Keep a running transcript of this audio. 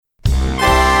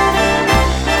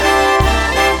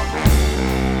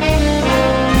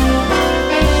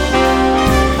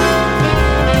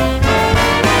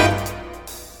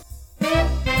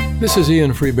This is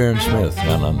Ian Freebairn Smith,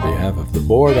 and on behalf of the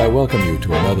board, I welcome you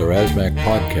to another ASMAC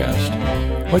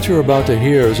podcast. What you're about to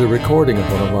hear is a recording of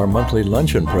one of our monthly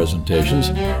luncheon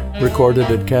presentations, recorded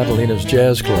at Catalina's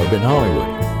Jazz Club in Hollywood.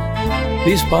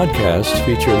 These podcasts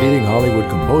feature leading Hollywood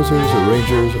composers,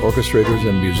 arrangers, orchestrators,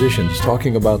 and musicians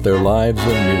talking about their lives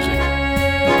and music.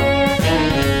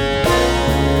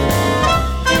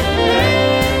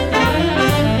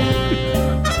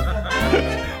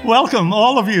 Welcome,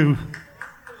 all of you.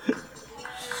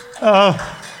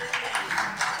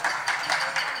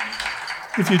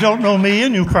 If you don't know me,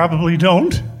 and you probably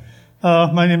don't,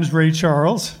 my name is Ray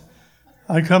Charles.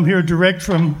 I come here direct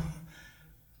from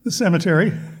the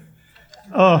cemetery.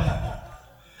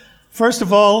 First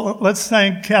of all, let's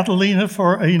thank Catalina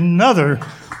for another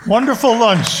wonderful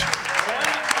lunch.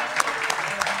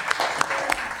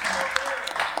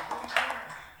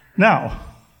 Now,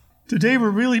 today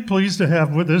we're really pleased to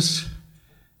have with us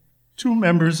two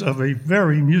members of a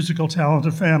very musical,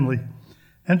 talented family.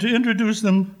 And to introduce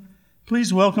them,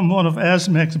 please welcome one of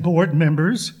ASMAC's board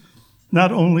members,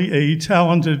 not only a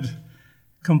talented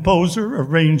composer,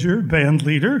 arranger, band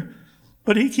leader,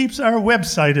 but he keeps our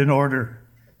website in order,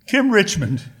 Kim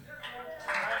Richmond.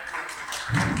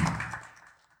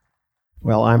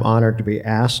 Well, I'm honored to be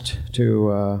asked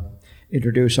to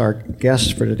introduce our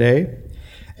guests for today,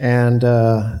 and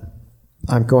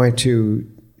I'm going to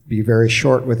be very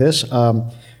short with this.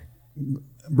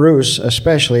 Bruce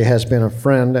especially has been a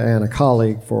friend and a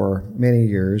colleague for many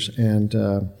years, and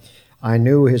I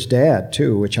knew his dad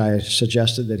too, which I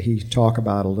suggested that he talk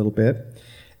about a little bit.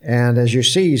 And as you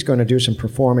see, he's going to do some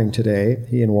performing today,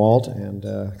 he and Walt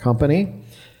and company.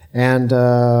 And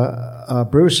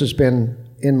Bruce has been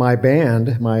in my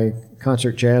band, my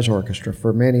concert jazz orchestra,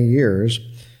 for many years.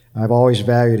 I've always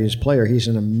valued his player. He's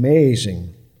an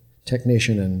amazing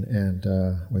technician and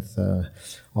with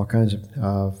all kinds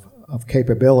of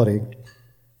capability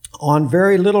on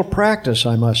very little practice,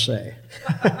 I must say.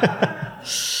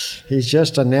 He's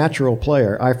just a natural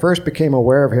player. I first became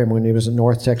aware of him when he was at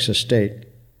North Texas State,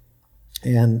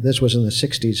 and this was in the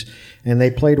 60s, and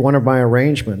they played one of my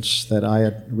arrangements that I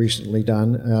had recently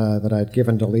done, that I had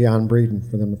given to Leon Breeden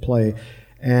for them to play,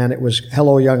 and it was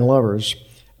Hello Young Lovers,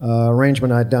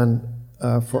 arrangement I'd done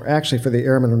for the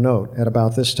Airman of Note at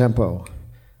about this tempo,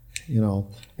 you know.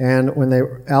 And when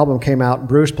the album came out,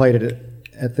 Bruce played it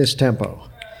at this tempo,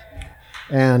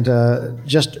 and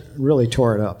just really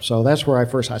tore it up. So that's where I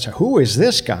said, who is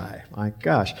this guy? My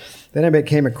gosh. Then I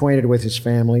became acquainted with his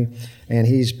family, and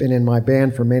he's been in my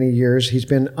band for many years. He's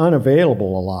been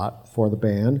unavailable a lot for the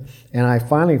band, and I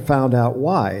finally found out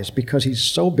why. It's because he's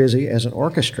so busy as an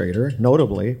orchestrator,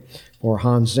 notably for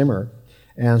Hans Zimmer.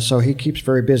 And so he keeps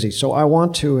very busy. So I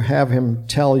want to have him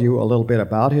tell you a little bit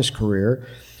about his career,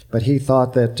 but he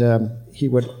thought that he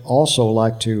would also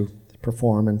like to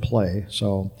perform and play.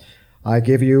 So I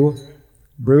give you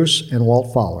Bruce and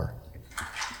Walt Fowler.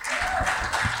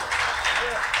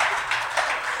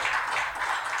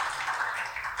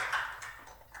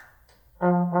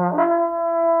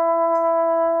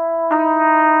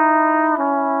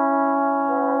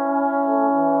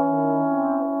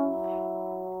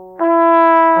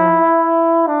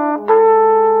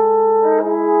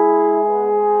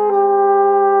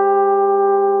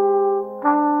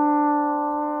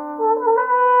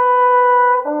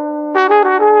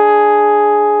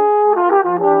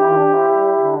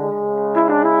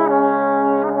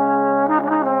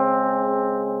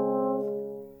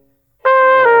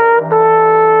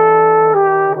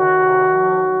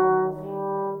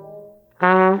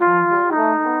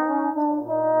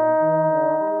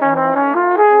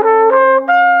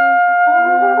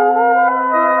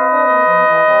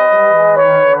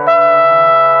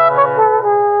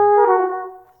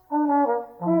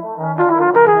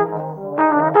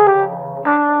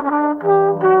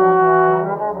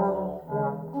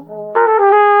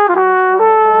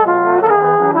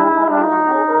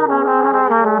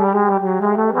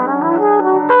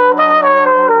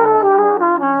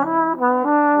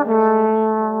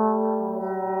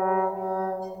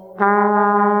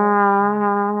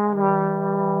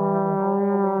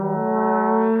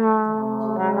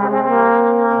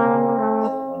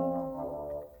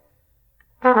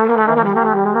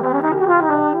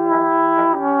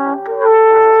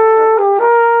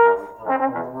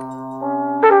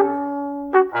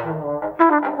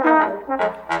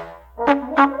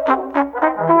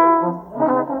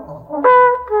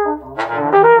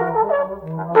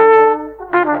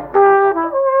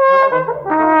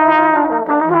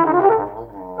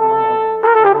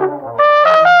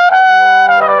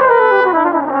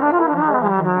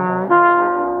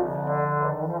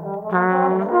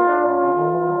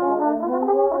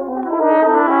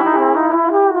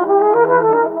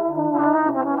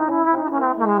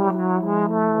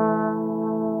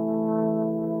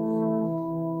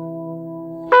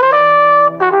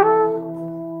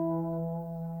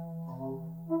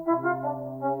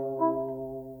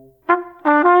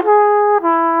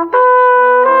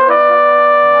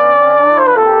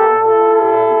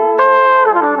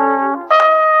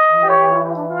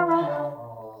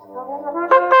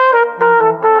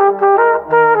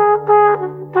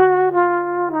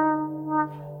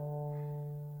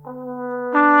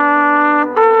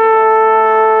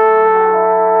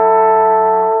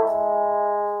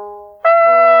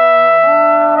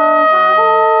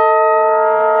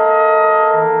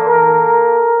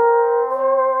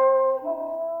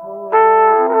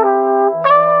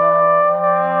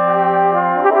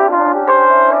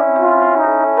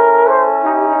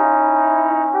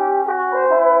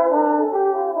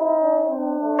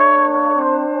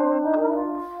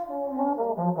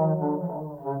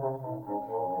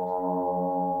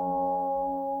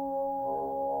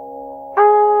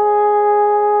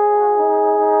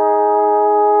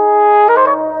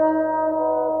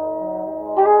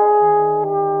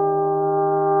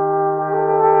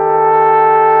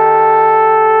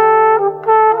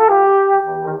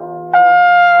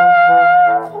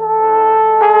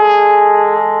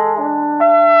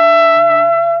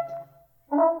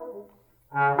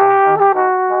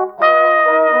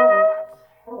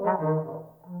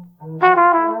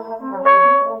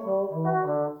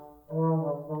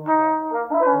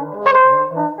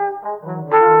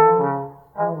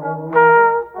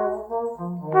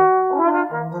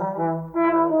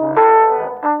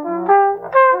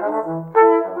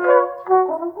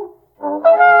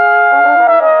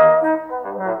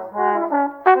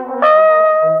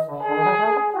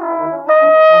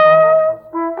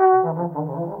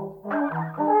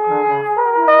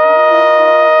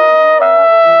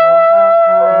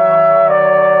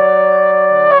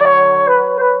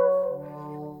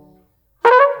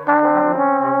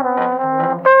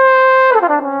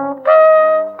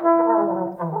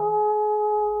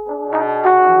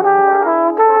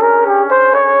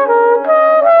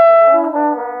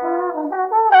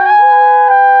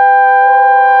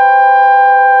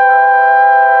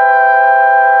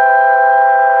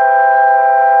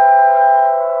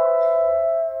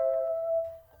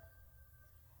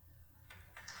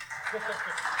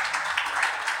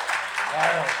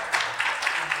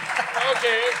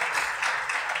 Okay.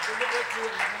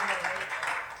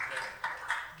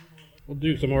 We'll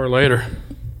do some more later.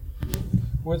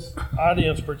 With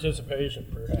audience participation,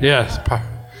 perhaps. Yes.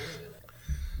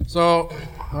 So,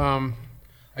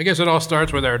 I guess it all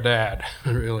starts with our dad,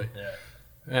 really. Yeah.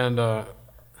 And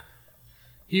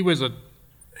he was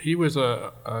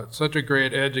such a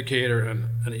great educator,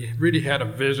 and he really had a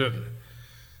vision.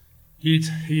 He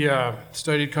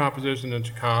studied composition in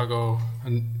Chicago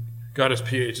and got his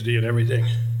PhD and everything.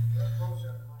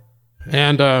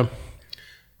 And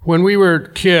when we were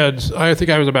kids, I think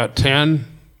I was about 10,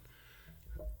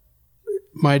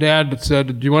 my dad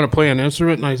said, "Do you want to play an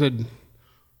instrument?" And I said,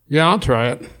 "Yeah, I'll try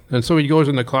it." And so he goes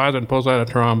in the closet and pulls out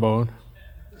a trombone.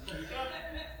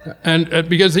 And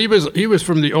because he was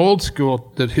from the old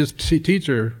school, that his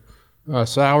teacher,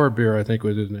 Sauerbier, I think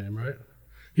was his name, right?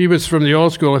 He was from the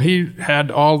old school, and he had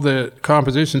all the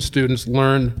composition students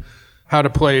learn how to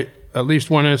play at least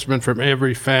one instrument from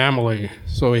every family.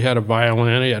 So he had a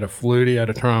violin, he had a flute, he had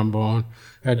a trombone,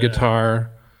 had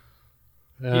guitar.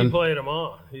 And he played them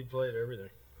all. He played everything.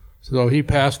 So he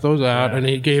passed those out, and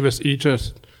he gave us each a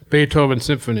Beethoven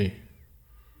symphony.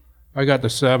 I got the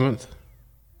 7th.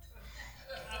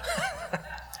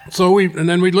 And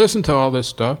then we listened to all this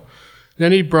stuff.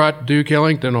 Then he brought Duke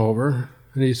Ellington over,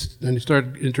 and he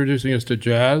started introducing us to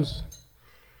jazz.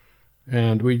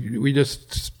 And we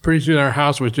just, pretty soon our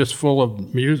house was just full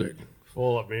of music.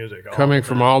 Full of music. Coming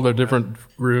from all the different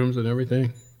rooms and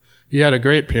everything. He had a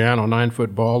great piano,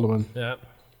 9-foot Baldwin. Yeah.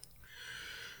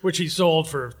 Which he sold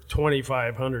for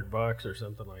 $2,500 or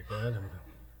something like that.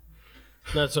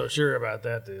 I'm not so sure about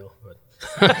that deal,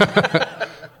 but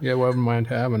yeah, wouldn't mind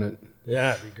having it.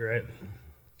 Yeah, it'd be great.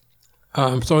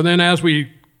 So then, as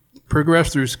we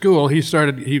progressed through school,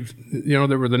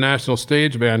 there were the National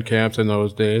Stage Band camps in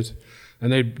those days,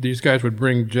 and these guys would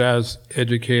bring jazz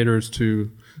educators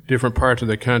to different parts of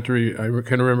the country. I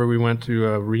can remember we went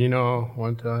to Reno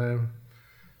one time.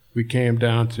 We came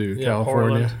down to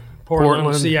California.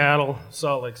 Portland, Seattle,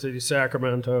 Salt Lake City,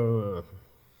 Sacramento.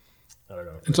 I don't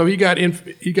know. And so he got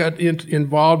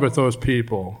involved with those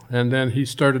people, and then he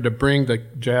started to bring the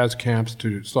jazz camps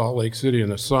to Salt Lake City in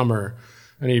the summer.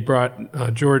 And he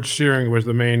brought George Shearing was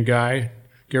the main guy.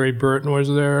 Gary Burton was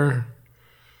there,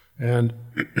 and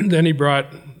then he brought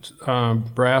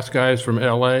brass guys from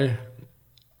L.A.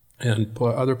 and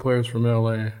other players from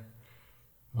L.A.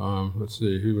 Let's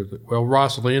see, who was it? Well,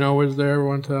 Rossellino was there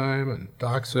one time, and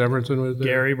Doc Severinsen was there.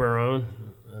 Gary Barone,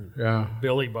 and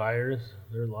Billy Byers.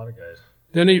 There are a lot of guys.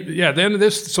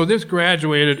 This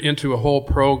graduated into a whole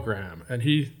program, and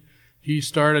he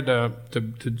started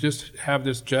to just have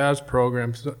this jazz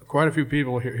program. So quite a few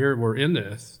people here were in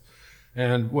this,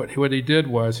 and what he did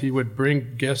was he would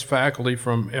bring guest faculty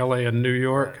from L.A. and New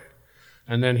York,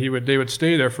 and then they would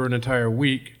stay there for an entire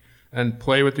week and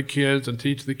play with the kids and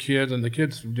teach the kids, and the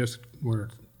kids just were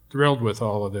thrilled with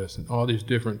all of this and all these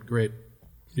different great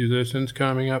musicians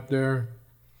coming up there.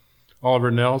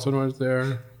 Oliver Nelson was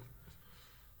there.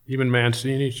 Even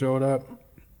Mancini showed up.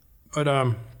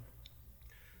 But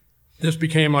this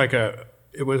became like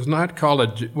it was not called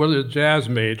a jazz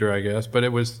major, I guess, but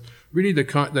it was really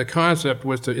the concept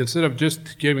was to, instead of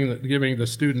just giving the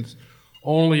students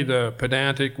only the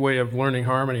pedantic way of learning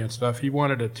harmony and stuff, he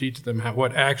wanted to teach them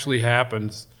what actually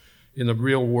happens in the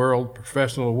real world,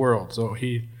 professional world. So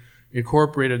he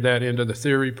incorporated that into the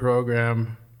theory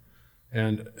program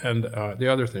and the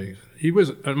other things.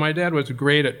 My dad was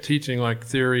great at teaching like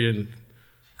theory and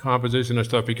composition and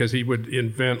stuff, because he would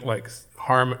invent like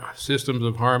systems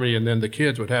of harmony, and then the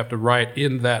kids would have to write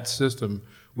in that system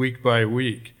week by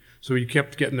week. So he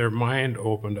kept getting their mind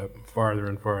opened up farther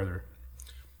and farther.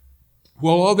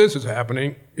 Well, all this is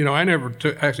happening. I never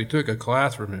actually took a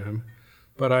class from him,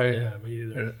 but me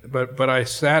either. But I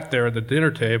sat there at the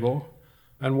dinner table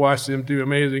and watched him do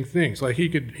amazing things. Like he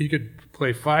could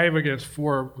play 5 against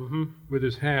 4 with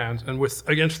his hands, and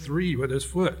against 3 with his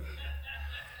foot.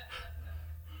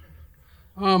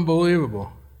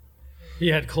 Unbelievable. He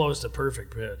had close to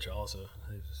perfect pitch also.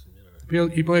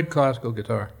 He played classical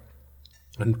guitar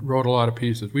and wrote a lot of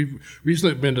pieces. We've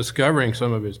recently been discovering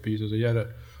some of his pieces. He had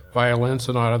a violin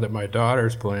sonata that my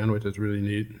daughter's playing, which is really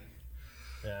neat.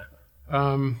 Yeah.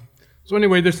 So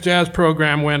anyway, this jazz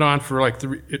program went on for like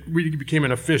it really became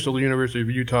an official University of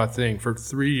Utah thing for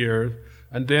 3 years.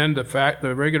 And then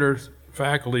the regular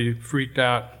faculty freaked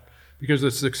out because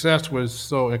the success was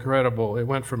so incredible. It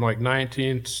went from like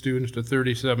 19 students to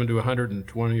 37 to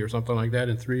 120 or something like that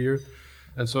in 3 years.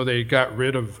 And so they got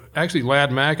rid of, actually Ladd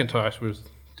McIntosh was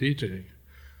teaching.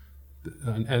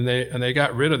 And they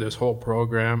got rid of this whole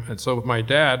program. And so my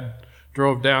dad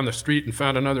drove down the street and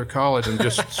found another college and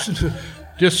just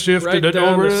shifted Right it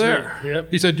down over the to there. street.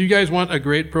 Yep. He said, "Do you guys want a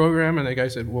great program?" And the guy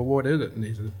said, "Well, what is it?" And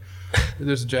he said,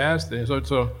 "This jazz thing."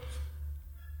 So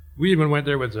we even went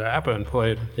there with Zappa and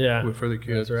played for the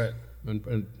kids. That's right.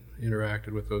 And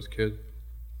interacted with those kids.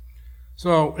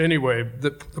 So anyway,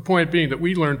 the point being that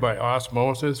we learned by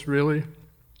osmosis, really,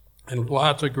 and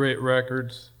lots of great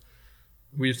records.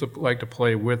 We used to like to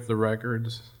play with the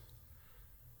records.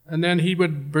 And then he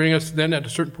would bring us, then at a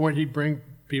certain point, he'd bring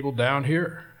people down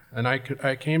here. And I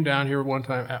came down here one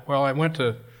time. Well, I went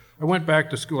back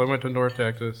to school. I went to North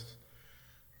Texas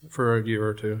for a year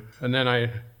or two. And then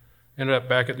I ended up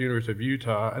back at the University of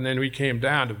Utah. And then we came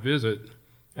down to visit.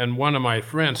 And one of my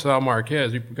friends, Sal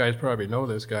Marquez, you guys probably know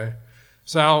this guy.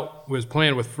 Sal was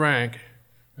playing with Frank,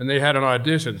 and they had an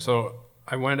audition. So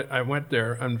I went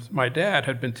there, and my dad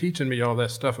had been teaching me all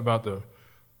that stuff about the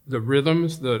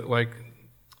rhythms, the like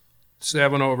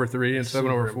 7/3 and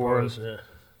 7/4,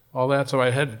 all that. So I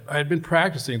had been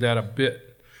practicing that a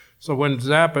bit. So when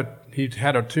Zappa, he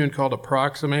had a tune called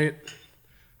Approximate,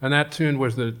 and that tune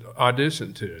was the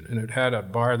audition tune, and it had a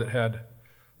bar that had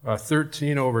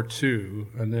 13/2,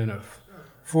 and then a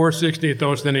 4/16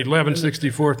 notes, then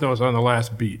 11/64 notes on the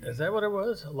last beat. Is that what it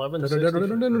was? 11. Let's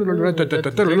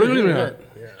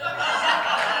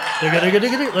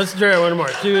try it one more.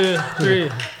 2, 3,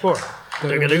 4. I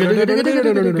think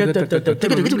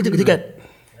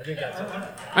that's it.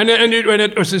 And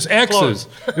it was just X's.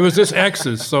 It was just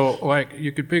X's. So like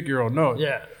you could pick your own note.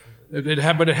 Yeah.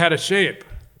 But it had a shape.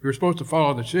 We were supposed to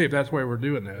follow the shape. That's why we're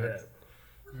doing that.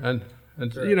 Yeah.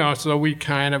 And you know, so we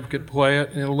kind of could play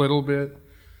it in a little bit,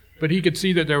 but he could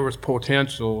see that there was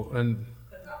potential, and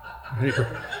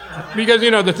because you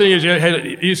know the thing is,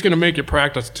 he's going to make you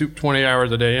practice 20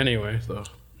 hours a day anyway. So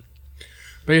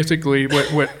basically,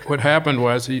 what happened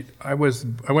was I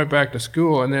went back to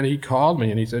school, and then he called me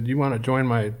and he said, "You want to join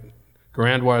my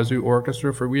Grand Wazoo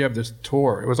Orchestra? We have this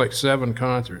tour." It was like 7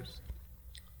 concerts.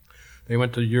 They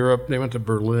went to Europe. They went to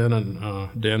Berlin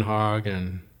and Den Haag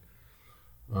and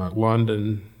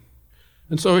London,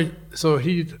 and so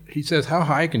he says, "How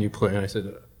high can you play?" And I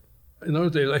said, "In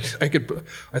those days, I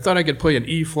thought I could play an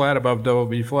E flat above double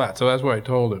B flat." So that's what I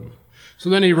told him. So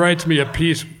then he writes me a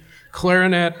piece,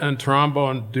 clarinet and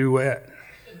trombone duet,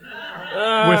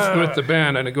 with the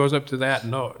band, and it goes up to that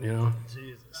note, you know.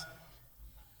 Jesus.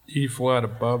 E flat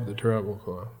above the treble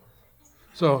clef.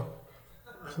 So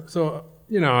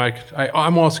you know, I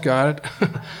almost got it.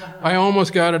 I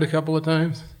almost got it a couple of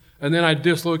times. And then I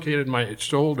dislocated my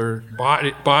shoulder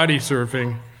body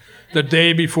surfing the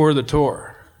day before the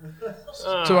tour.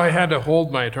 So I had to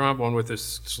hold my trombone with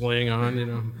this sling on, you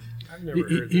know. I've never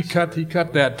heard He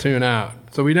cut that tune out.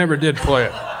 So we never did play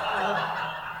it.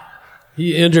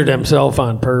 He injured himself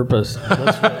on purpose.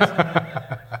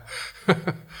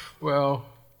 Well,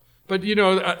 but you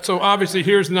know, so obviously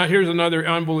here's another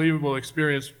unbelievable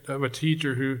experience of a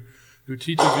teacher who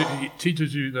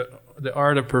teaches you the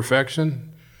art of perfection.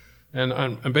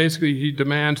 And basically, he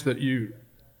demands that you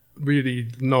really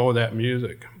know that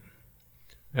music.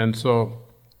 And so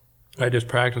I just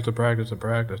practiced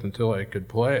until I could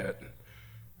play it.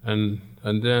 And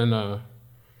then,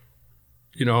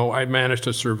 you know, I managed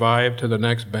to survive to the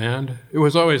next band. It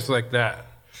was always like that.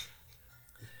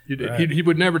 He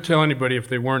would never tell anybody if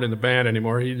they weren't in the band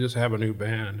anymore. He'd just have a new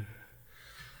band.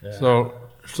 Yeah.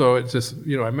 So it's just,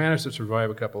 you know, I managed to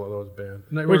survive a couple of those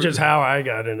bands. Which is how I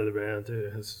got into the band,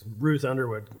 too. Ruth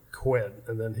Underwood quit,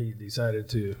 and then he decided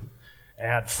to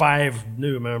add 5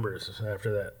 new members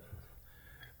after that.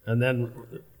 And then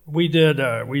we did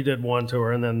one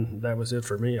tour, and then that was it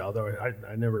for me, although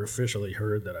I never officially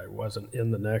heard that I wasn't in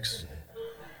the next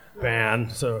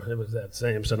band, so it was that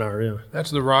same scenario. That's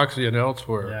the Roxy and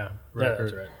Elsewhere record. Yeah,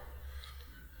 that's right.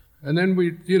 And then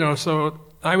we, you know, so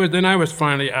I was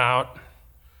finally out.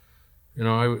 You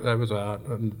know, I was out,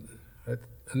 and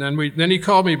then he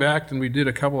called me back, and we did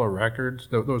a couple of records.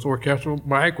 Those orchestral,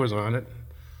 Mike was on it,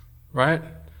 right?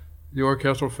 The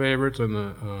orchestral favorites and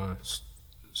the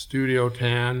Studio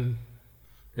 10.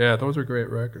 Yeah, those are great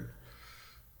records.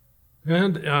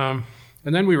 And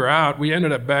then we were out. We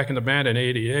ended up back in the band in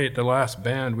 '88. The last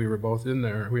band, we were both in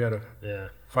there. We had a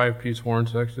 5-piece horn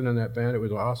section in that band. It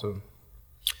was awesome.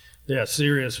 Yeah,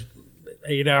 serious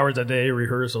 8 hours a day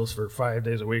rehearsals for 5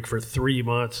 days a week for 3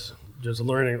 months, just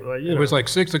learning. It was like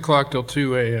 6 o'clock till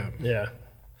 2 a.m. Yeah.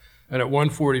 And at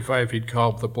 1:45, he'd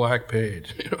call the Black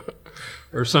Page, you know,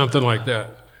 or something like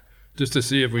that, just to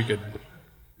see if he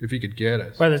could get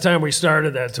us. By the time we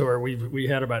started that tour, we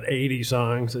had about 80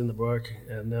 songs in the book,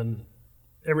 and then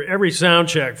every sound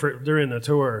check during the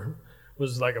tour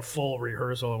was like a full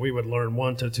rehearsal, and we would learn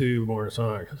 1 to 2 more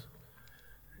songs.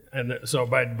 And so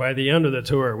by the end of the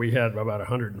tour, we had about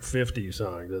 150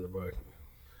 songs in the book.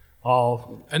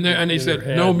 All and he said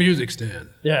no music stand.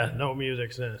 Yeah, no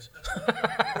music stands.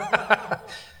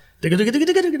 Okay,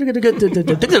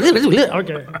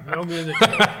 no music.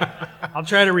 I'll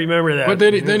try to remember that. But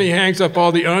then he hangs up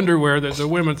all the underwear that the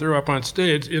women threw up on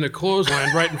stage in a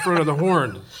clothesline right in front of the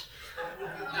horns.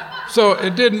 So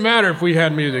it didn't matter if we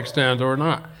had music stands or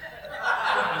not.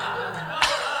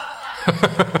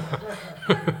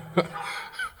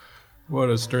 What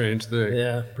a strange thing.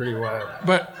 Yeah, pretty wild.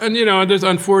 But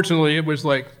unfortunately, he was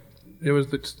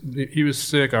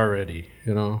sick already.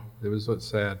 It was a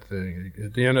sad thing.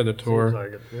 At the end of the tour, Seems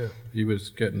like it, yeah. he was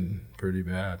getting pretty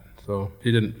bad. So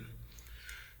he didn't.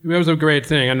 It was a great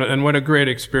thing, and what a great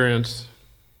experience,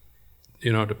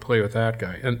 to play with that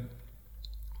guy.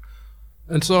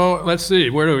 And so let's see,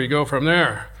 where do we go from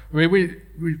there? I mean,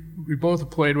 we both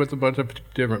played with a bunch of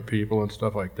different people and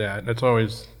stuff like that. And it's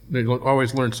always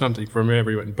learn something from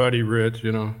everyone. Buddy Rich,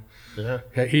 Yeah.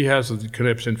 he has a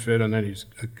conniption fit, and then he's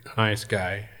a nice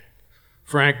guy.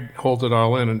 Frank holds it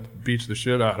all in and beats the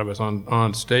shit out of us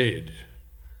on stage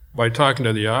by talking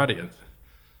to the audience.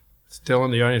 It's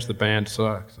telling the audience the band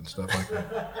sucks and stuff like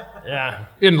that. Yeah.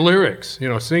 In lyrics,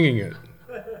 singing it.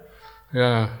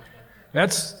 Yeah.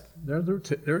 There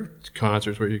are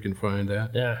concerts where you can find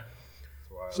that. Yeah.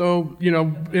 So,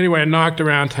 anyway, I knocked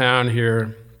around town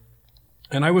here,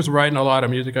 and I was writing a lot of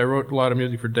music. I wrote a lot of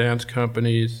music for dance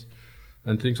companies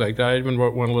and things like that. I even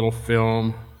wrote one little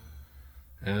film,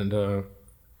 and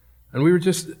we were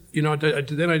just,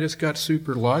 then I just got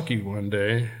super lucky one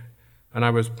day, and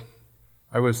I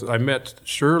met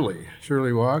Shirley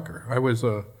Walker. I was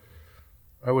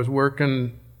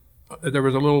working. There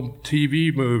was a little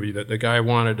TV movie that the guy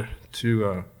wanted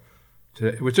to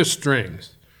it was just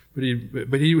strings, but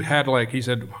he had he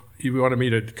said he wanted me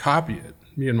to copy it,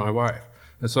 me and my wife,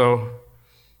 and so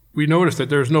we noticed that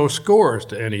there's no scores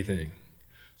to anything.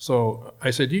 So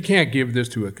I said, you can't give this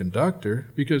to a conductor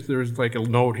because there's like a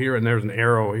note here and there's an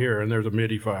arrow here and there's a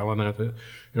MIDI file and that's it.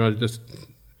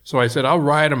 So I said, I'll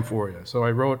write them for you. So I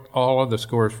wrote all of the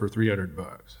scores for $300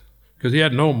 because he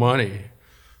had no money.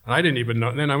 And I didn't even know.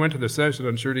 And then I went to the session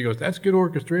and Shirley goes, that's good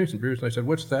orchestration, Bruce. And I said,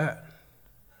 what's that?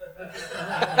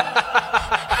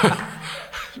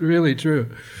 It's really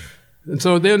true. And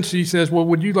so then she says, well,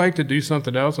 would you like to do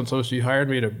something else? And so she hired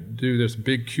me to do this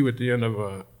big cue at the end of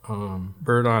a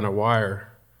Bird on a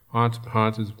Wire.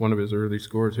 Hans is one of his early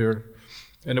scores here.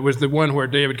 And it was the one where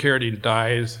David Carradine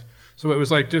dies. So it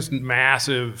was like this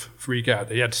massive freak out.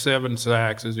 They had 7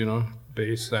 saxes,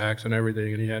 bass sax and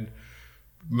everything. And he had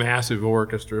massive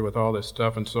orchestra with all this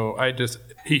stuff. And so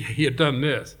he had done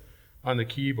this on the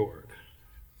keyboard.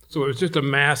 So it was just a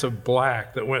massive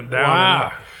black that went down.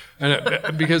 Wow.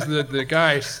 And because the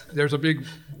guy, there's a big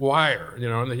wire,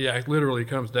 and he literally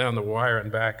comes down the wire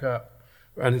and back up.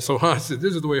 And so Hans said,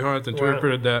 this is the way Hans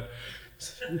interpreted that,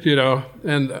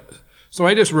 And so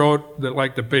I just wrote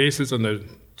the basses and the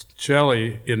cello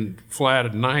in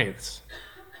flatted ninths.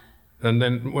 And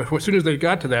then as soon as they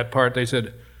got to that part, they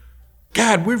said,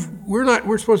 God,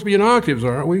 we're supposed to be in octaves,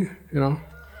 aren't we?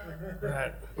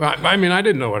 Right. Well, I mean, I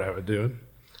didn't know what I was doing.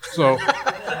 So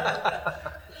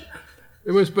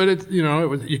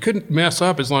you couldn't mess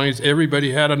up as long as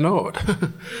everybody had a note.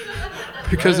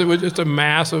 Because it was just a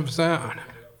massive sound.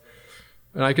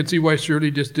 And I could see why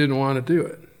Shirley just didn't want to do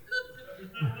it.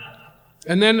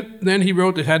 And then he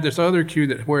had this other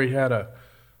cue where he had a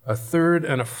third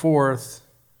and a fourth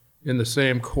in the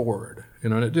same chord,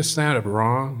 and it just sounded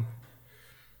wrong.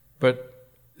 But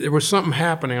there was something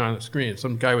happening on the screen.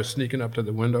 Some guy was sneaking up to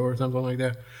the window or something like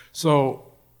that.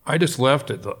 So I just left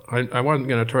it. I wasn't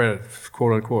going to try to,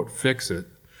 quote unquote, fix it.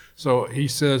 So he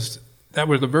says, that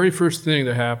was the very first thing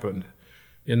that happened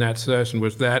in that session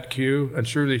was that cue. And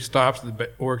Shirley stops the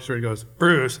orchestra and goes,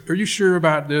 Bruce, are you sure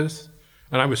about this?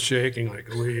 And I was shaking like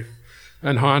a leaf.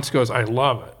 And Hans goes, I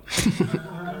love it.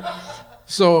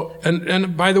 So,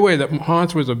 and by the way, that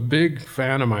Hans was a big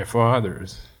fan of my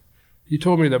father's. He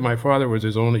told me that my father was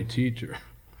his only teacher.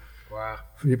 Wow.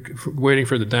 Waiting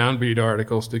for the Downbeat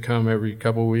articles to come every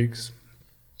couple weeks.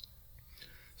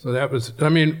 So that was,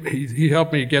 he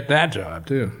helped me get that job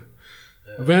too.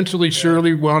 Eventually,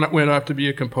 Shirley went up to be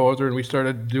a composer, and we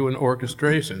started doing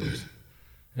orchestrations.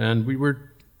 And we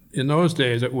were, in those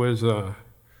days, it was,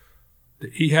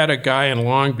 he had a guy in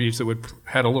Long Beach that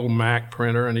had a little Mac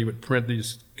printer, and he would print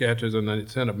these sketches, and then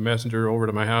he'd send a messenger over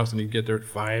to my house, and he'd get there at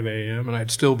 5 a.m., and I'd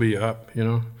still be up,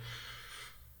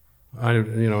 I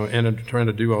ended trying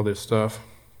to do all this stuff.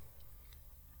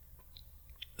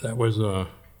 That was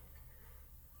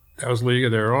League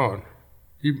of Their Own.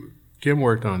 Kim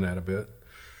worked on that a bit.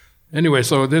 anyway,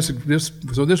 so this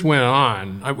went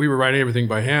on. We were writing everything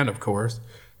by hand, of course,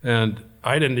 and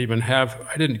I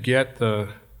didn't get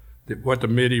what the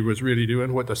MIDI was really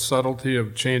doing, what the subtlety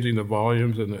of changing the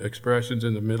volumes and the expressions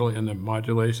in the middle and the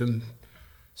modulation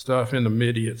stuff in the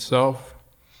MIDI itself.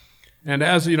 And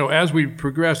as we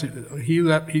progressed,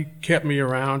 he kept me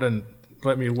around and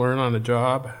let me learn on the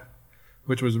job,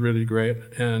 which was really great.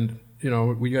 And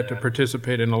we got to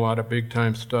participate in a lot of big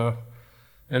time stuff.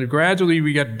 And gradually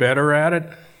we got better at it.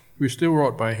 We still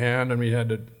wrote by hand, and we had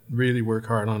to really work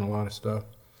hard on a lot of stuff.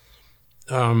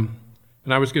 And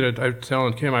I was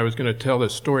telling Kim I was gonna tell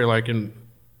this story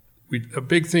a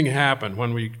big thing happened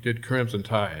when we did Crimson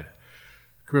Tide.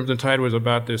 Crimson Tide was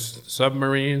about this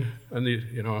submarine and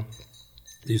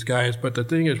these guys, but the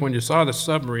thing is, when you saw the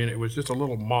submarine, it was just a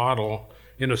little model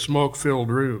in a smoke-filled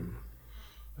room.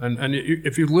 And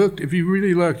if you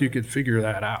really looked, you could figure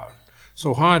that out.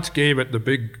 So Hans gave it the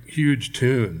big, huge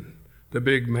tune, the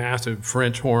big, massive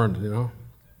French horns,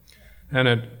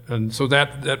 and so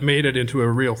that made it into a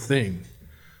real thing.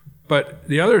 But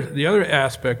the other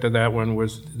aspect of that one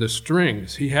was the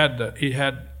strings. He had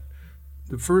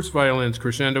the first violins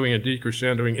crescendoing and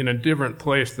decrescendoing in a different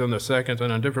place than the seconds,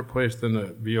 and a different place than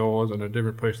the violas, and a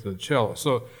different place than the cello.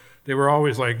 So they were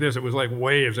always like this. It was like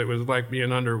waves. It was like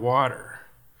being underwater.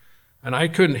 And I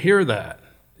couldn't hear that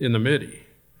in the MIDI,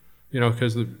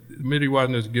 because the MIDI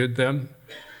wasn't as good then.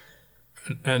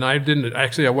 And I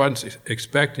wasn't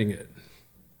expecting it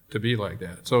to be like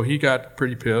that. So he got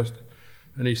pretty pissed,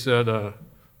 and he said,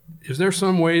 is there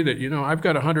some way that, I've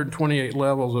got 128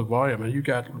 levels of volume, and you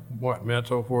got, what,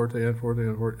 mezzo, forte, and forte,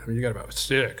 and forte? I mean, you got about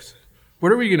 6.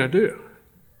 What are we going to do?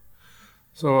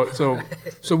 So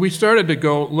we started to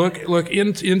go look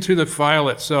into the file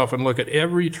itself and look at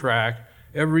every track,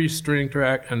 every string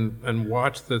track, and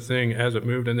watch the thing as it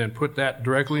moved, and then put that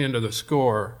directly into the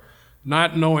score,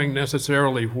 not knowing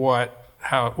necessarily what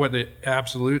the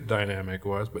absolute dynamic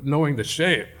was, but knowing the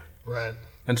shape. Right.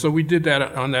 And so we did that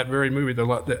on that very movie. The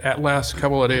last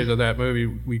couple of days of that movie,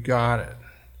 we got it.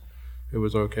 It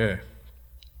was okay.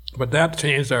 But that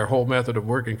changed our whole method of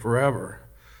working forever.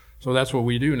 So that's what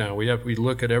we do now. We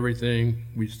look at everything.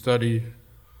 We study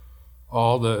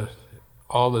all the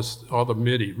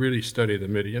MIDI. Really study the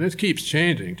MIDI, and it keeps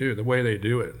changing too. The way they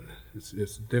do it,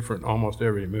 it's different almost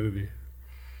every movie.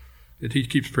 He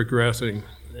keeps progressing.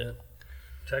 Yeah.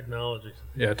 Technology.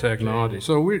 Yeah, technology.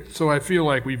 So I feel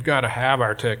like we've got to have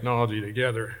our technology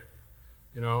together,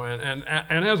 and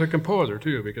as a composer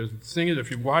too, because the thing is,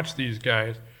 if you watch these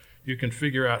guys, you can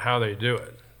figure out how they do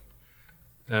it,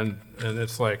 and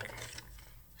it's like,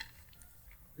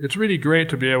 it's really great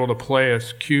to be able to play a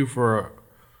cue for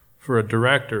a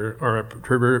director or a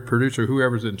producer,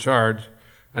 whoever's in charge,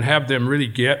 and have them really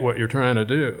get what you're trying to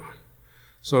do.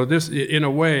 So this, in a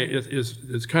way,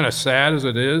 is kind of sad as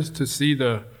it is to see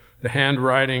the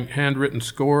handwritten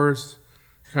scores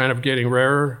kind of getting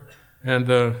rarer, and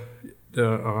the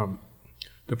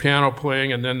piano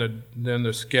playing, and then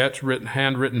the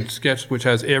handwritten sketch, which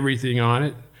has everything on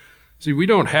it. See, we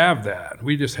don't have that.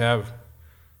 We just have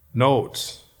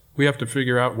notes. We have to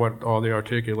figure out what all the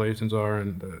articulations are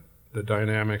and the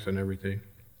dynamics and everything.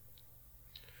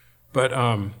 But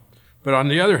on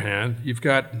the other hand, you've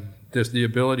got the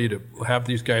ability to have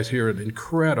these guys hear an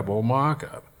incredible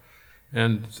mock-up.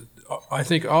 And I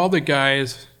think all the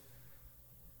guys,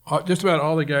 just about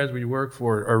all the guys we work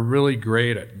for are really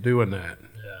great at doing that.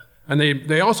 Yeah. And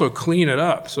they also clean it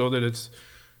up so that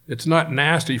it's not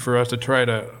nasty for us to try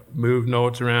to move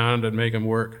notes around and make them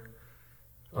work.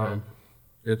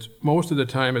 It's most of the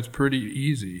time it's pretty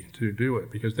easy to do it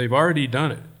because they've already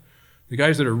done it. The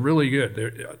guys that are really good,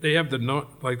 they have the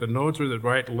notes are the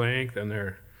right length, and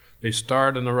they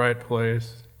start in the right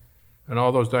place, and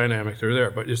all those dynamics are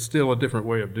there, but it's still a different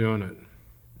way of doing it.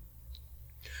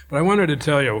 But I wanted to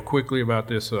tell you quickly about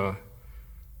this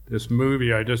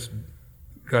movie I just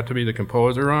got to be the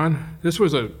composer on. This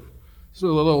was a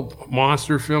little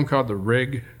monster film called The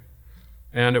Rig,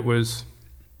 and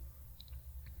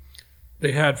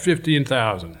they had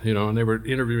 15,000, and they were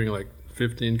interviewing like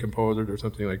 15 composers or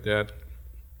something like that.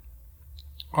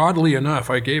 Oddly enough,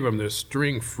 I gave them this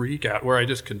string freak out where I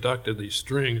just conducted these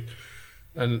strings,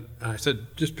 and I said,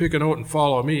 just pick a note and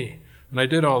follow me. And I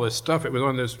did all this stuff. It was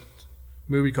on this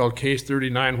movie called Case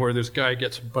 39 where this guy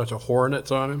gets a bunch of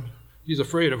hornets on him. He's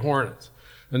afraid of hornets.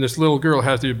 And this little girl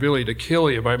has the ability to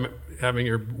kill you by having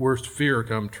your worst fear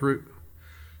come true.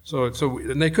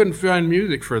 And they couldn't find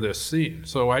music for this scene.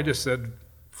 So I just said,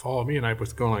 follow me, and I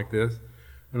was going like this.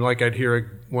 And I'd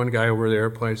hear one guy over there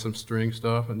play some string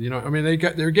stuff, and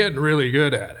they're getting really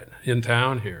good at it in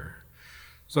town here.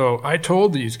 So I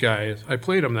told these guys, I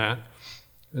played them that,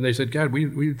 And they said, God,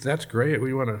 we that's great.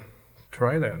 We want to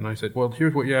try that. And I said, well,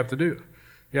 here's what you have to do.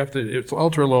 It's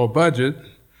ultra low budget,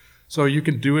 so you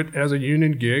can do it as a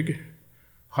union gig,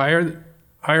 hire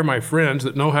my friends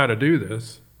that know how to do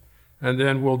this, and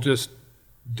then we'll just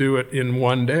do it in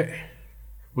one day.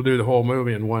 We'll do the whole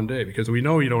movie in one day because we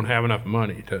know you don't have enough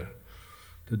money to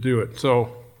do it.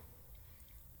 So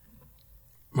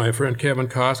my friend Kevin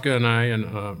Koska and I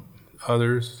and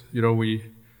others, we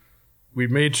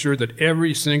made sure that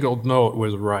every single note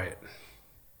was right.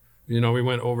 We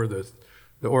went over the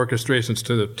orchestrations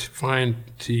to the fine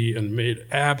T and made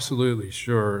absolutely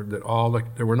sure that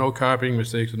there were no copying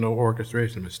mistakes and no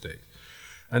orchestration mistakes.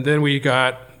 And then we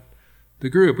got the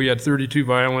group. We had 32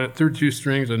 violin, 32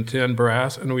 strings and 10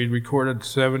 brass, and we recorded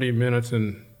 70 minutes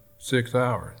in 6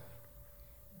 hours.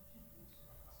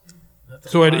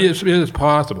 So it is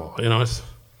possible, It's,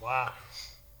 Wow.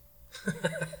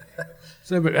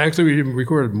 actually, we even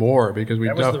recorded more because we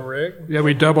That was the rig? Yeah,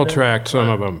 we double tracked some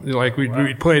of them. Like we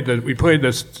played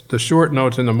the short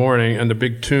notes in the morning and the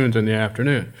big tunes in the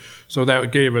afternoon. So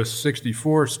that gave us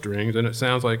 64 strings, and it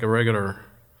sounds like a regular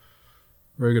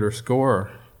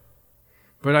score.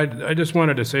 But I just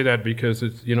wanted to say that because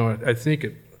it's I think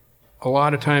a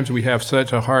lot of times we have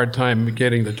such a hard time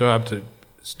getting the job to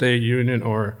stay union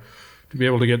or to be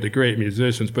able to get the great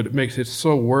musicians, but it makes it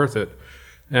so worth it.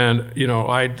 And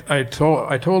I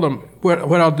told them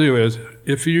what I'll do is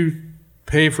if you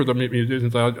pay for the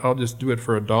musicians, I'll just do it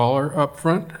for $1 up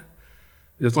front,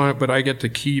 but I get to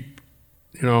keep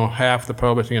half the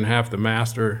publishing and half the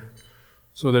master,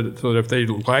 so that if they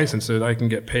license it, I can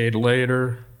get paid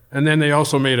later. And then they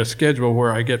also made a schedule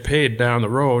where I get paid down the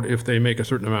road if they make a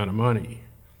certain amount of money.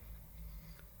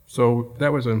 So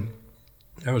that was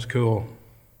cool.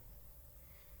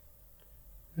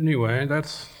 Anyway,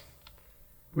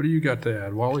 what do you got to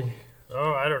add, Wally?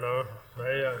 Oh, I don't know.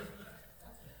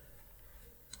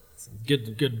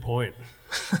 Good point.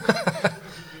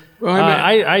 Well,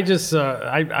 I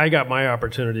got my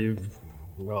opportunity.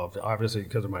 Well, obviously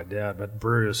because of my dad, but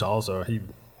Bruce also he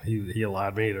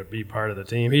allowed me to be part of the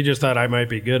team. He just thought I might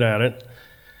be good at it,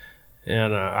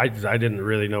 and I didn't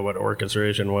really know what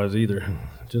orchestration was either,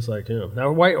 just like him.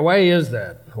 Now, why is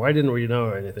that? Why didn't we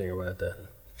know anything about that?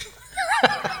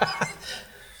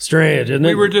 Strange, isn't it?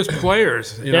 We were just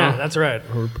players, Yeah, that's right.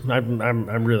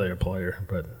 I'm really a player,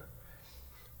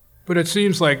 But it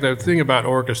seems like the thing about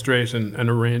orchestration and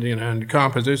arranging and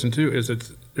composition too is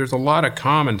there's a lot of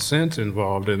common sense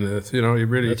involved in this. You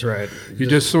really. That's right. You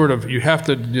just you have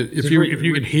to if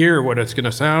you can hear what it's going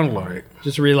to sound like.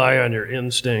 Just rely on your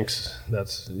instincts.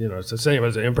 That's it's the same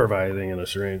as improvising in a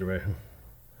strange way.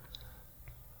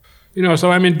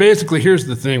 So basically, here's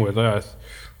the thing with us.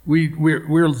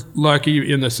 We're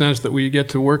lucky in the sense that we get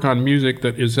to work on music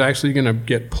that is actually going to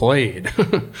get played.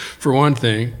 For one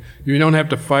thing, you don't have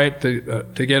to fight to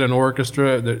get an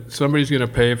orchestra. That somebody's going to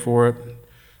pay for it,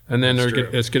 and then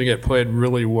it's going to get played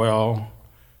really well,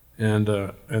 and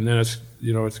then it's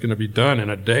it's going to be done in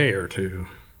a day or two.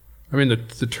 The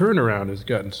turnaround has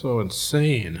gotten so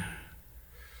insane.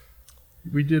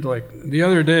 We did the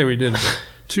other day we did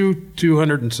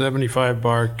 275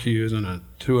 bar cues and a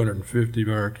 250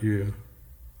 bar cue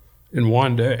in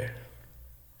one day.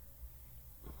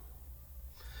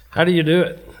 How do you do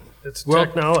it? It's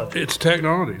technology. It's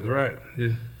technology, right. Yeah.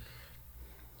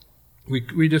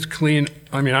 We just clean,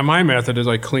 my method is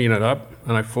I clean it up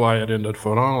and I fly it into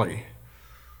Phonoly.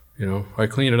 I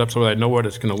clean it up so that I know what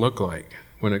it's going to look like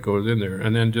when it goes in there,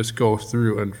 and then just go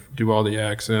through and do all the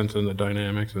accents and the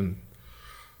dynamics and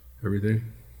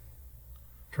everything.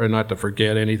 Try not to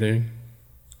forget anything.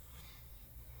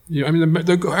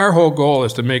 Our whole goal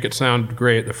is to make it sound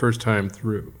great the first time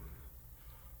through.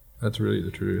 That's really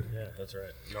the truth. Yeah, that's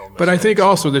right. But I think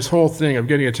also this whole thing of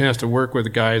getting a chance to work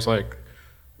with guys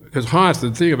because Hans,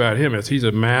 the thing about him is he's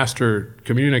a master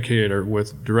communicator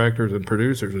with directors and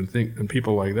producers and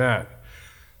people like that,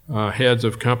 heads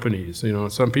of companies.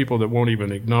 Some people that won't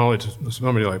even acknowledge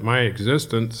somebody like my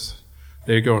existence.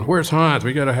 They go, "Where's Hans?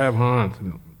 We got to have Hans."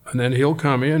 And then he'll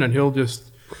come in and he'll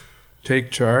just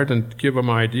take charge and give them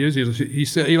ideas.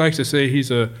 He likes to say he's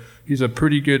a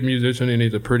pretty good musician and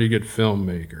he's a pretty good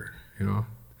filmmaker, And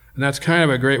that's kind of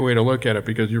a great way to look at it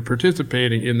because you're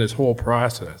participating in this whole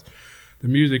process. The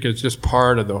music is just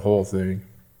part of the whole thing.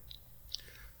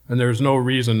 And there's no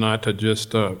reason not to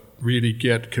just really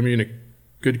get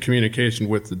good communication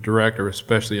with the director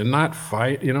especially, and not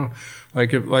fight,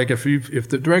 if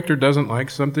the director doesn't like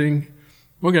something,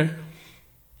 okay,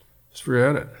 just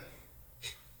forget it.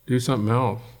 Do something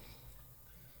else.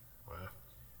 Wow.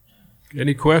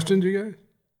 Any questions, you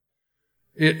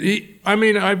guys?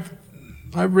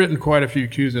 I've written quite a few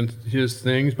cues in his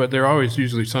things, but they're always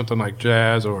usually something like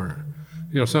jazz or,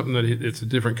 something that it's a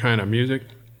different kind of music.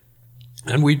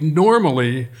 And we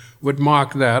normally would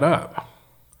mock that up.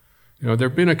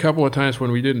 There've been a couple of times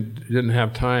when we didn't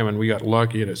have time and we got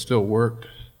lucky and it still worked.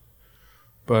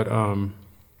 But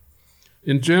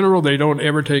in general, they don't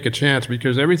ever take a chance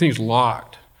because everything's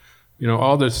locked.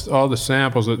 All the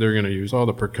samples that they're going to use, all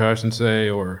the percussion, say,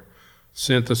 or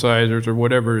synthesizers or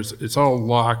whatever, it's all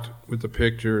locked with the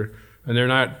picture, and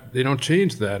they don't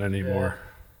change that anymore.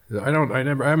 Yeah. I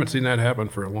haven't seen that happen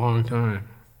for a long time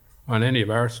on any of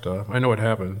our stuff. I know it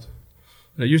happens.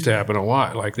 It used to happen a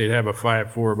lot. Like they'd have a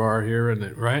 5/4 bar here, and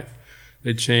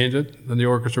they'd change it, and the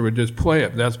orchestra would just play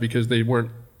it. That's because they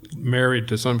weren't married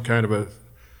to some kind of an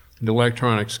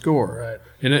electronic score. Right.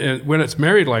 And when it's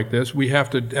married like this, we have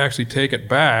to actually take it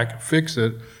back, fix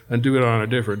it, and do it on a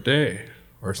different day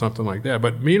or something like that.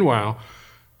 But meanwhile,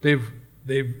 they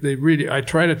really. I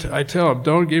tell them,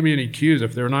 don't give me any cues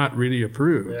if they're not really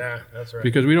approved. Yeah, that's right.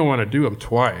 Because we don't want to do them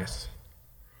twice.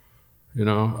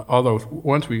 Although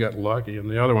once we got lucky and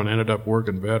the other one ended up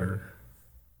working better.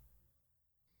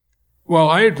 Well,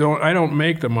 I don't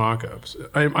make the mock-ups.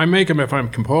 I make them if I'm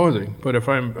composing, but if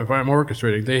I'm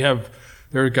orchestrating,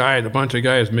 there are a bunch of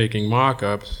guys making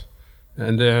mock-ups,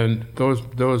 and then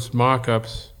those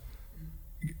mock-ups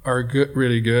are good,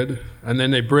 really good, and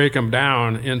then they break them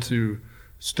down into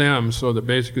stems so that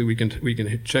basically we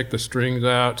can check the strings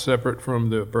out separate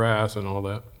from the brass and all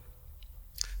that.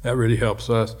 That really helps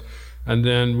us. And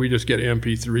then we just get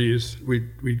MP3s.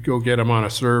 We go get them on a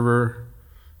server,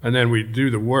 and then we do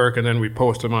the work, and then we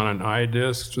post them on an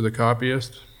iDisk to the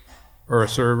copyist or a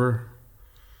server.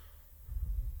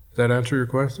 Does that answer your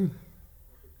question?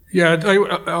 Yeah,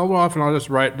 I'll just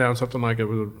write down something like it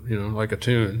was, like a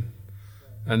tune,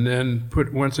 and then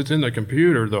once it's in the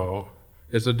computer though,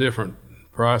 it's a different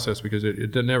process because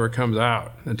it never comes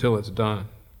out until it's done.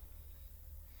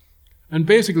 And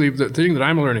basically, the thing that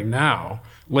I'm learning now,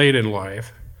 late in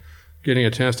life, getting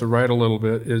a chance to write a little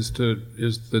bit, is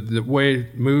the way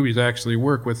movies actually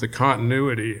work with the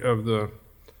continuity of the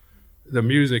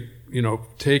music,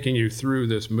 taking you through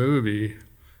this movie,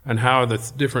 and how the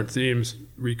different themes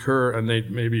recur, and they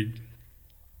maybe,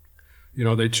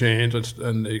 they change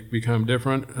and they become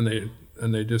different,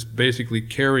 and they just basically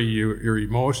carry your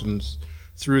emotions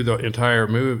through the entire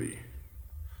movie.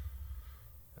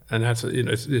 And that's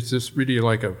it's just really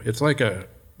like a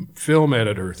film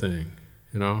editor thing,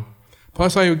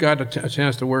 Plus, I got a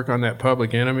chance to work on that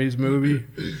Public Enemies movie,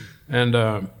 and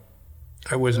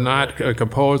I was not a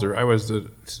composer. I was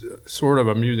sort of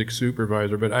a music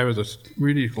supervisor, but I was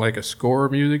really like a score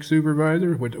music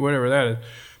supervisor, whatever that is.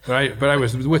 But I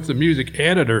was with the music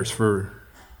editors for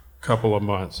a couple of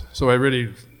months, so I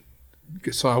really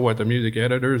saw what the music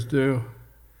editors do.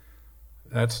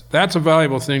 That's a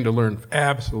valuable thing to learn,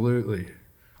 absolutely.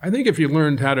 I think if you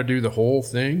learned how to do the whole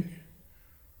thing,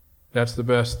 that's the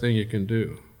best thing you can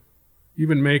do.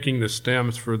 Even making the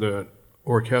stems for the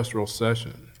orchestral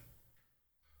session.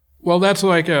 Well, that's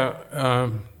like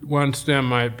one stem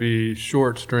might be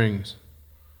short strings,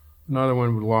 another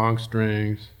one with long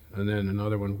strings, and then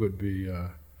another one would be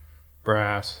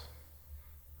brass,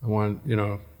 one,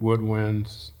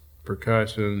 woodwinds,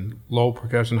 percussion, low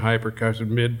percussion, high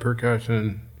percussion, mid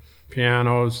percussion,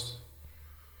 pianos,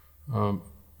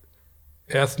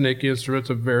 ethnic instruments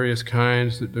of various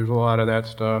kinds. There's a lot of that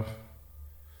stuff.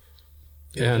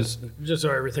 Yeah, just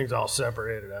so everything's all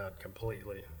separated out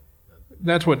completely.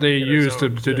 That's what they use to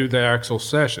do the actual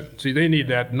session. See, they need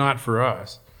that not for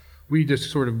us. We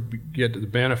just sort of get the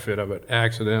benefit of it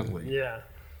accidentally. Yeah.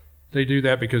 They do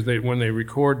that because when they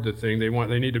record the thing, they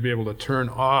need to be able to turn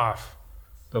off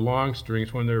the long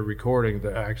strings when they're recording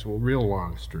the actual real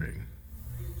long string.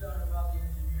 Are you talking about the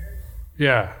engineers?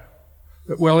 Yeah.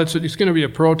 Well, it's going to be a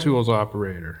Pro Tools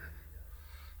operator.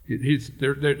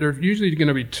 There's usually going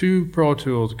to be two Pro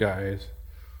Tools guys.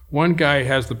 One guy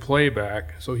has the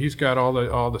playback, so he's got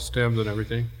all the stems and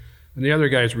everything, and the other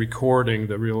guy's recording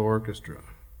the real orchestra.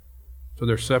 So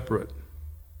they're separate.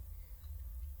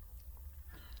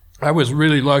 I was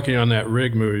really lucky on that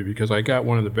Rig movie because I got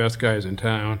one of the best guys in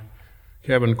town.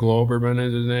 Kevin Globerman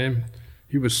is his name.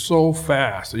 He was so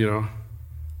fast, He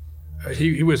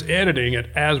was editing it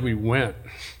as we went.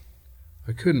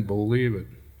 I couldn't believe it.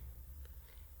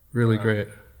 Really great.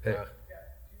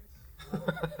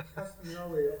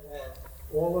 Customarily, are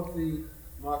all of the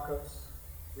mock-ups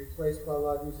replaced by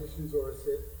live musicians, or is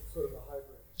it sort of a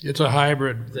hybrid? It's a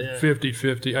hybrid,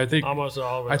 50-50. I think almost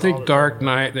all of it. I think Dark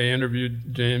Knight, they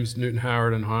interviewed James Newton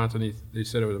Howard and Hans, and they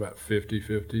said it was about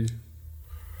 50-50.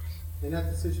 And that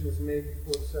decision was made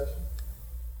before the session?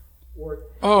 Or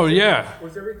Oh, yeah.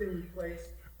 was everything replaced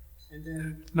and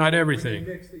then Not when everything.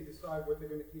 they mix, they decide what they're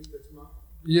going to keep that's not?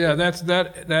 Yeah,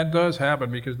 that does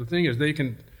happen, because the thing is they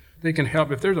can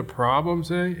help if there's a problem,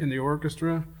 say, in the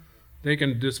orchestra, they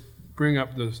can just bring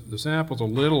up the samples a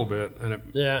little bit, and it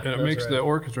that's makes right. the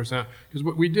orchestra sound. Because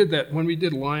we did that when we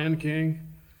did Lion King.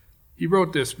 He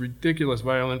wrote this ridiculous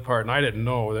violin part, and I didn't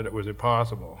know that it was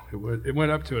impossible. It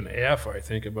went up to an F, I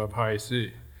think, above high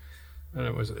C, and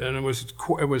it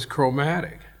was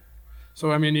chromatic.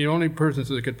 So I mean, the only persons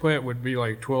that could play it would be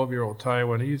like 12-year-old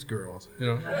Taiwanese girls, you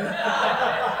know,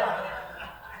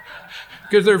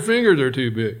 because their fingers are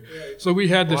too big. So we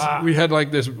had this. Wow. We had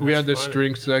like this. We had this funny.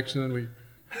 string section, and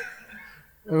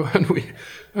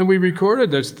we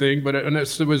recorded this thing, but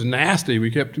it was nasty.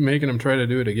 We kept making him try to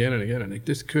do it again and again, and he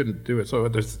just couldn't do it. So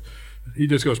he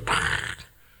just goes,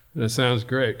 and it sounds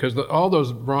great, because all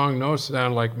those wrong notes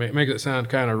sound like make it sound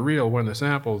kind of real when the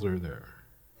samples are there.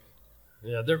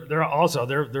 Yeah, they're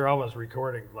always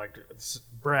recording like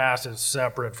brass is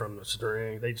separate from the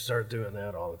string. They start doing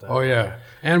that all the time. Oh yeah,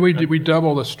 and we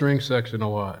double the string section a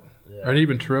lot, Yeah. and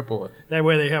even triple it. That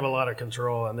way they have a lot of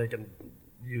control and they can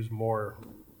use more.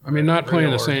 I mean, not playing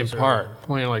real the same orchestra. part,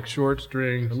 playing like short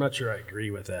strings, I'm not sure I agree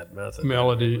with that method.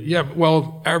 melody. Yeah,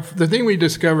 well, the thing we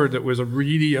discovered that was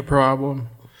really a problem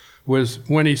was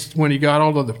when he got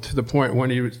all to the point when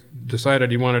he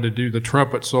decided he wanted to do the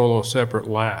trumpet solo separate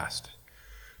last,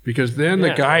 because then the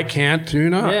Yeah. guy can't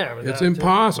tune up. Yeah, without It's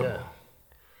impossible. yeah.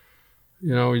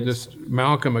 You know,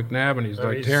 Malcolm McNabb, he's I mean,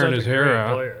 like he's tearing such his a hair great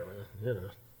out. player, man, you know.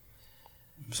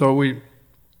 So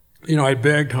I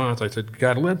begged Hans, I said,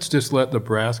 God, let's just let the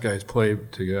brass guys play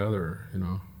together, you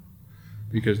know,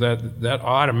 because that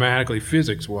automatically,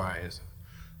 physics-wise,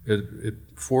 it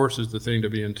forces the thing to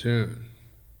be in tune.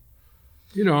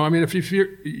 You know, I mean,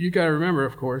 you got to remember,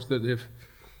 of course, that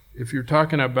if you're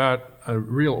talking about a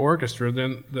real orchestra,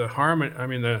 then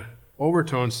the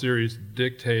overtone series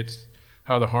dictates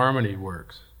how the harmony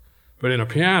works. But in a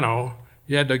piano,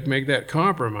 you had to make that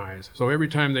compromise. So every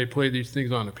time they play these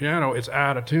things on the piano, it's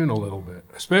out of tune a little bit,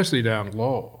 especially down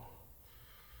low.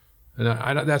 And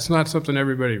that's not something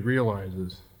everybody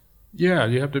realizes. Yeah,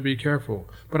 you have to be careful.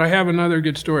 But I have another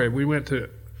good story. We went to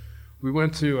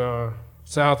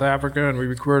South Africa, and we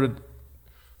recorded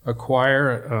a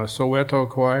choir, a Soweto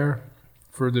choir,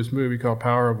 for this movie called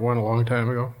Power of One a long time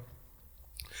ago.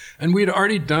 And we'd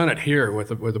already done it here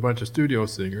with a bunch of studio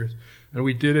singers, and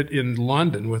we did it in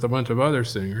London with a bunch of other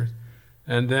singers,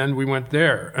 and then we went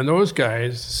there. And those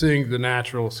guys sing the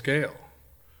natural scale.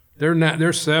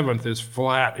 Their seventh is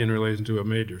flat in relation to a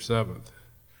major seventh.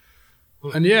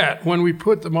 And yet, when we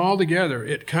put them all together,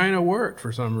 it kind of worked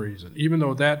for some reason, even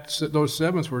though those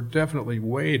sevenths were definitely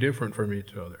way different from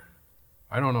each other.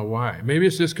 I don't know why. Maybe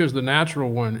it's just because the natural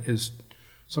one is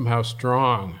somehow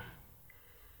strong,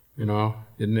 you know,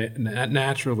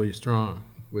 naturally strong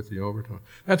with the overtone.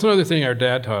 That's another thing our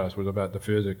dad taught us, was about the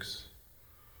physics.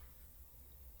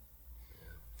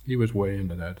 He was way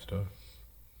into that stuff.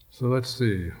 So let's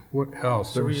see, what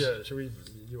else? Should we,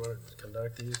 you want to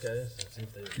conduct these guys? And see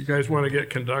if they, You guys want to get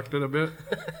conducted a bit?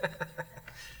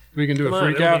 We can do come a on,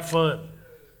 freak it'll out. be fun.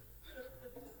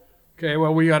 Okay,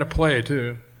 well, we got to play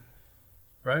too,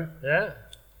 right? Yeah,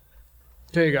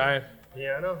 Okay, guy.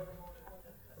 piano.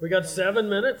 We got 7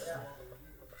 minutes.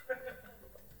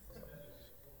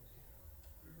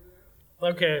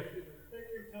 Okay.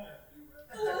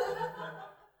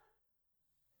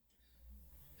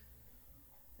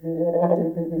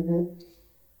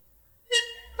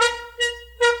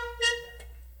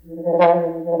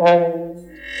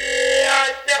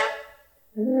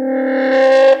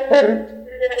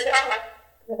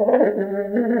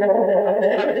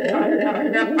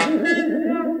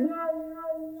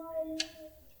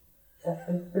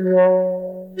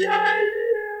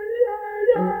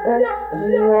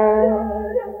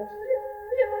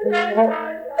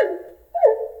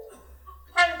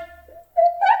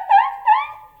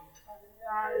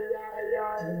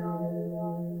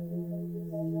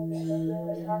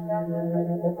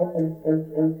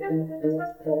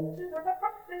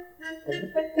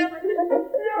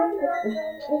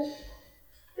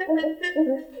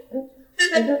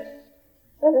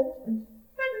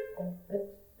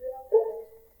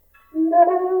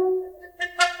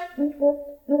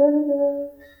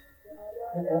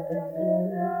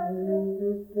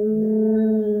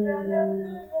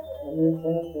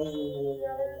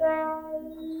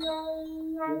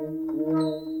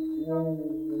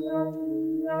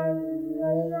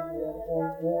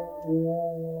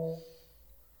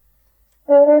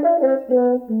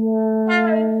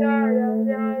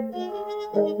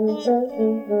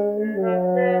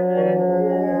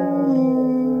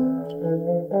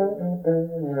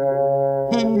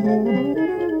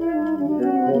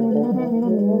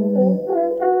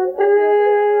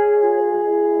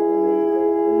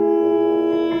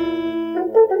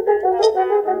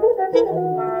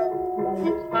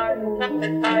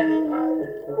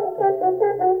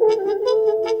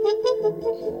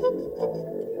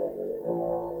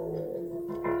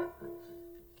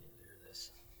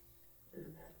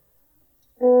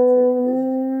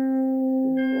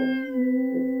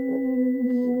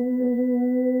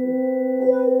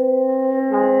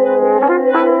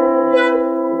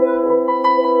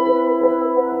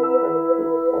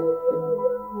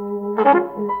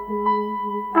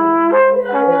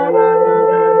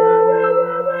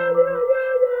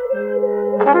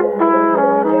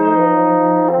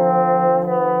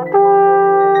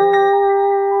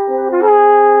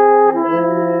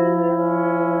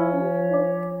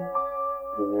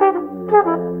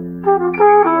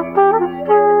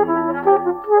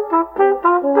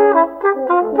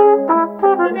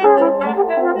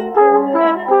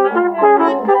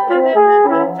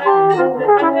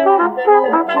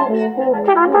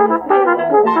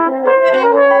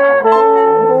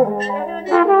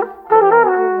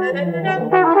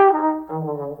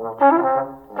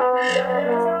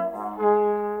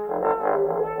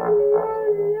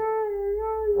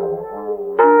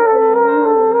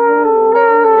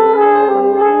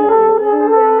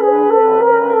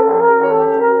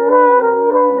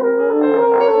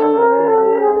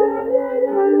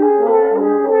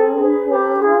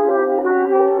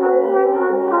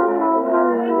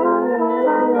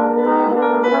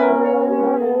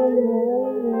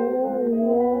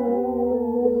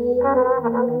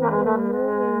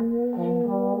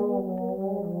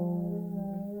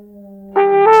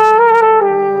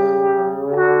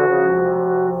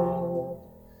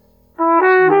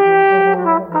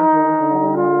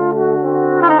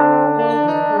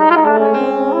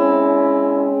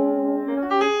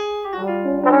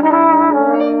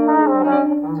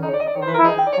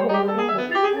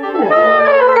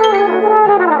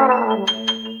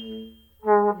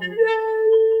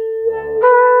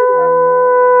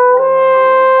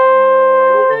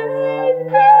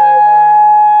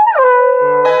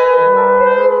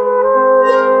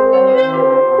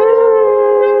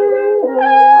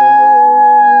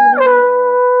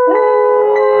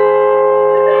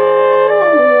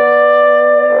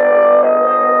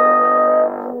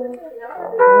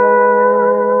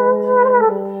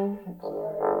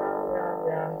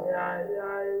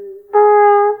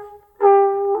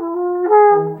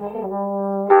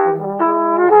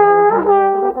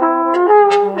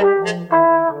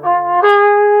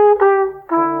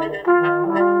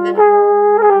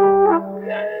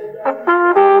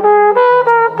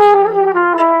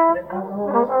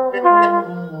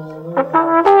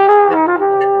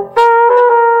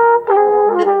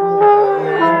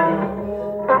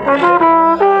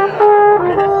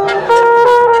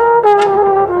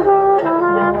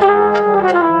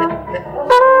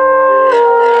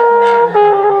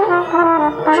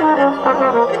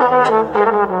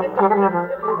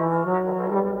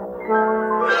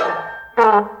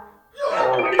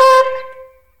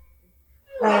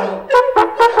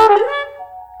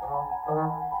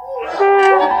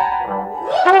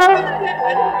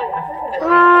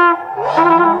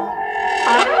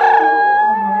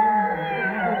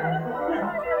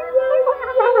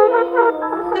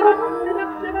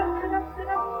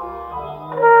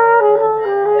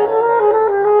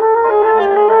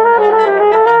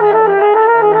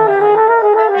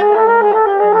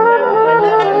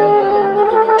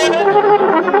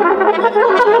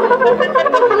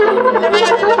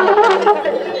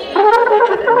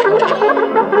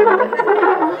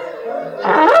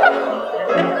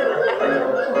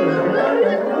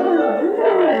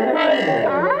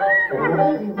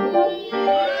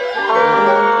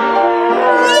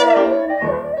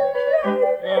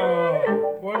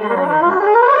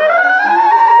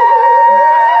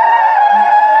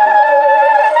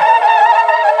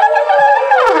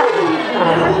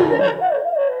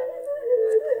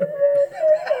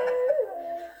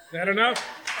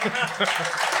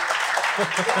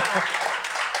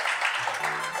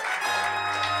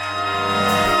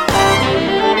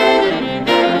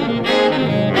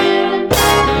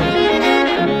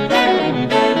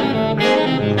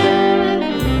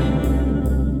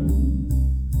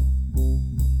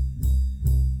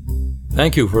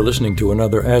 Thank you for listening to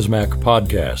another ASMAC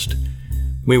podcast.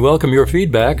 We welcome your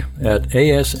feedback at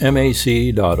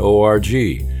asmac.org.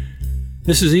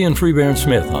 This is Ian Freebairn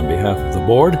Smith on behalf of the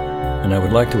board, and I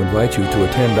would like to invite you to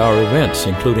attend our events,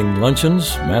 including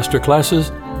luncheons, master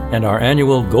classes, and our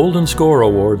annual Golden Score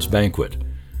Awards banquet.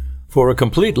 For a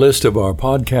complete list of our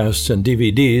podcasts and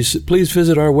DVDs, please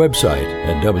visit our website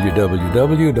at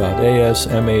www.asmac.org.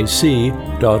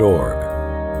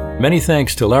 Many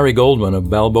thanks to Larry Goldman of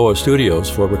Balboa Studios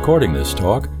for recording this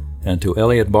talk, and to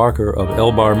Elliot Barker of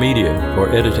Elbar Media for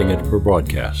editing it for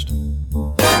broadcast.